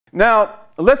Now,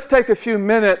 let's take a few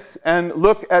minutes and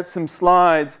look at some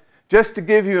slides just to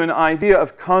give you an idea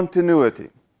of continuity.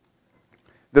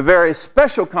 The very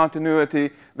special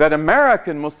continuity that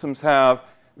American Muslims have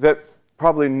that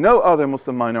probably no other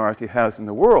Muslim minority has in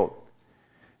the world.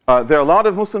 There are a lot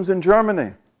of Muslims in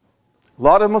Germany, a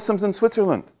lot of Muslims in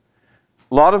Switzerland,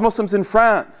 a lot of Muslims in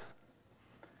France,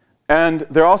 and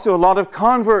there are also a lot of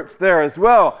converts there as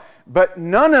well. But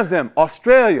none of them,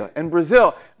 Australia and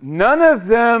Brazil, none of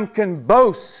them can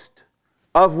boast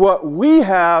of what we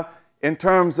have in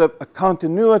terms of a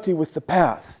continuity with the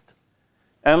past.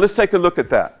 And let's take a look at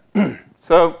that.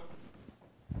 So,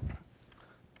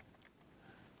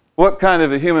 what kind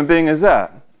of a human being is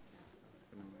that?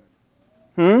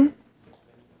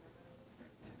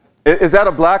 Is that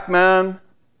a black man?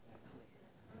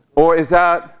 Or is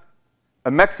that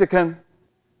a Mexican?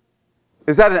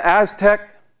 Is that an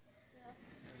Aztec?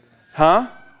 Huh?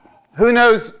 Who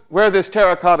knows where this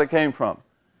terracotta came from?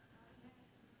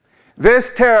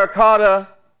 This terracotta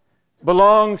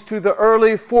belongs to the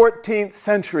early 14th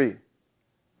century,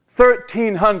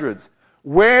 1300s.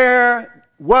 Where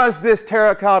was this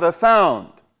terracotta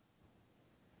found?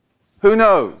 Who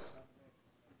knows?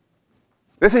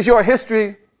 This is your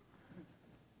history.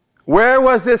 Where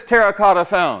was this terracotta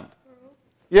found?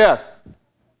 Yes.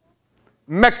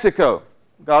 Mexico.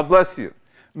 God bless you.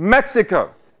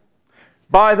 Mexico.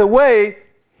 By the way,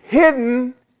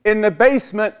 hidden in the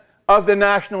basement of the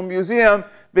National Museum,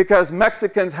 because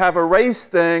Mexicans have a race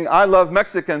thing. I love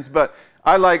Mexicans, but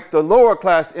I like the lower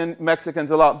class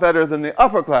Mexicans a lot better than the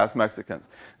upper class Mexicans.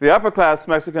 The upper class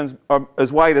Mexicans are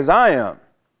as white as I am.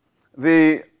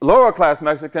 The lower class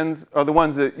Mexicans are the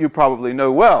ones that you probably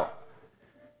know well.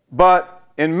 But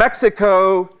in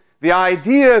Mexico, the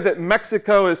idea that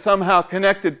Mexico is somehow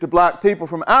connected to black people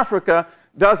from Africa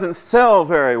doesn't sell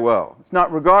very well. It's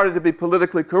not regarded to be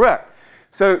politically correct.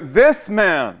 So this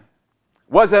man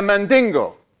was a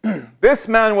Mandingo. This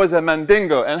man was a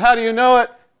Mandingo. And how do you know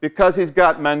it? Because he's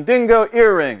got Mandingo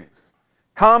earrings,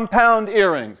 compound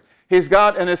earrings. He's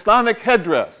got an Islamic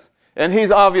headdress, and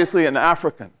he's obviously an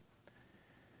African.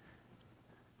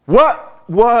 What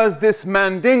was this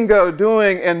Mandingo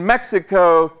doing in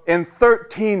Mexico in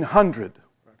 1300?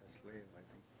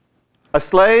 A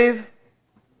slave?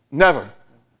 Never.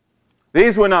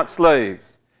 These were not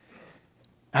slaves.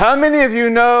 How many of you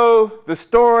know the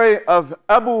story of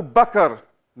Abu Bakr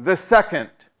II,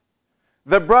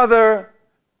 the brother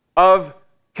of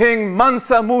King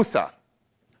Mansa Musa?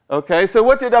 Okay, so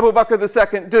what did Abu Bakr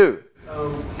II do?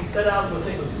 He set out to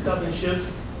take 2,000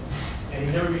 ships, and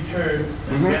he never returned.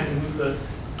 And Mansa Musa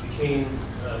became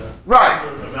a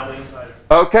Malian fighter.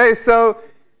 Okay, so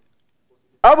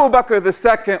Abu Bakr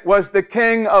II was the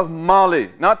king of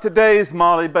Mali, not today's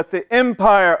Mali, but the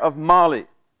empire of Mali.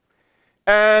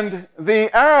 And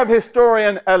the Arab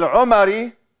historian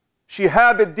Al-Umari,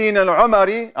 Shihab ad-Din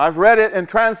Al-Umari, I've read it and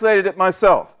translated it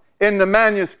myself in the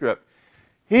manuscript.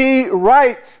 He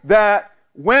writes that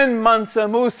when Mansa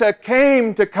Musa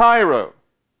came to Cairo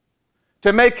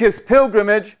to make his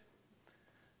pilgrimage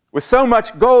with so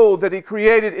much gold that he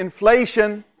created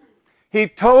inflation, he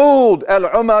told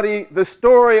Al-Umari the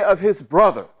story of his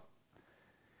brother.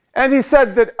 And he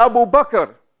said that Abu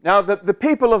Bakr, now the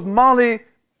people of Mali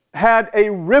had a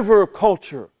river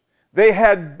culture. They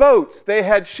had boats, they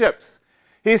had ships.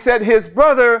 He said his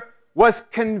brother was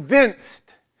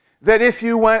convinced that if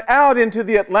you went out into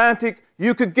the Atlantic,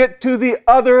 you could get to the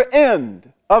other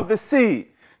end of the sea.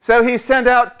 So he sent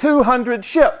out 200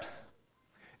 ships.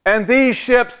 And these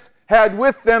ships had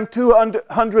with them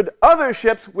 200 other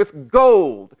ships with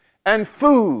gold and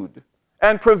food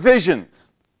and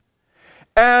provisions.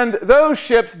 And those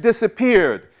ships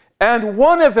disappeared. And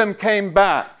one of them came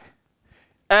back.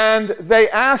 And they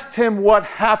asked him what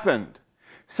happened.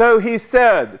 So he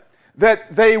said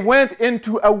that they went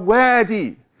into a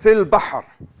wadi fil bahr.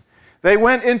 They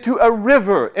went into a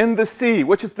river in the sea,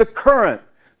 which is the current,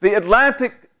 the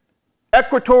Atlantic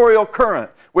equatorial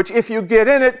current, which if you get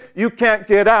in it, you can't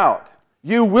get out.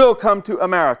 You will come to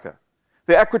America.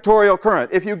 The equatorial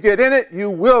current. If you get in it, you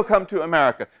will come to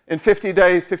America in 50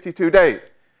 days, 52 days.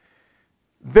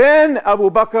 Then Abu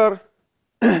Bakr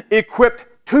equipped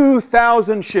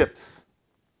 2,000 ships.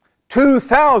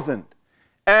 2,000.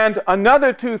 And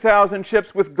another 2,000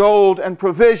 ships with gold and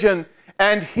provision.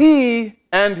 And he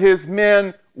and his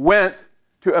men went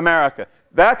to America.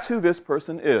 That's who this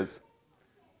person is.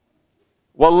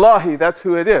 Wallahi, that's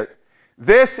who it is.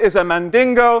 This is a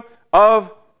Mandingo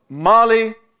of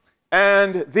Mali,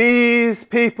 and these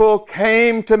people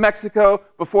came to Mexico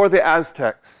before the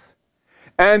Aztecs.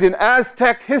 And in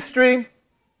Aztec history,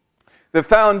 the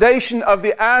foundation of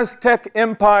the Aztec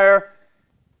Empire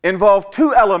involved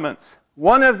two elements.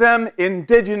 One of them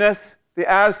indigenous, the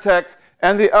Aztecs,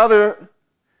 and the other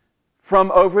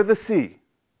from over the sea.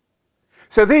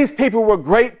 So these people were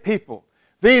great people.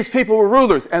 These people were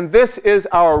rulers, and this is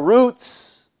our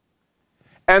roots.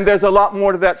 And there's a lot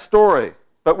more to that story,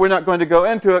 but we're not going to go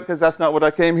into it because that's not what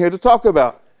I came here to talk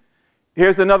about.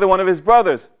 Here's another one of his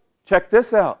brothers. Check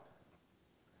this out.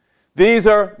 These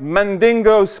are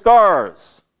Mandingo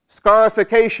scars,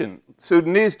 scarification.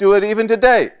 Sudanese do it even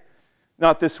today.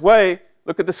 Not this way.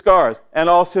 Look at the scars. And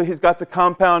also he's got the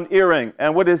compound earring.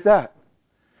 And what is that?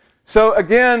 So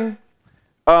again,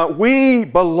 we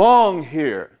belong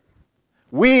here.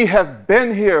 We have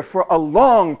been here for a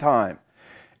long time.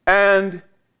 And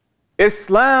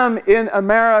Islam in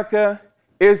America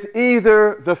is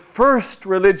either the first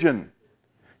religion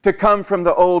to come from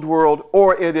the old world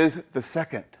or it is the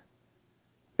second.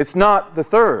 It's not the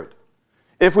third.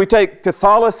 If we take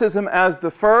Catholicism as the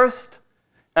first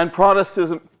and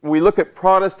Protestantism, we look at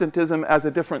Protestantism as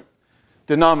a different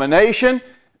denomination,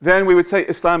 then we would say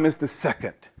Islam is the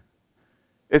second.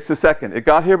 It's the second. It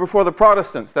got here before the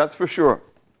Protestants, that's for sure.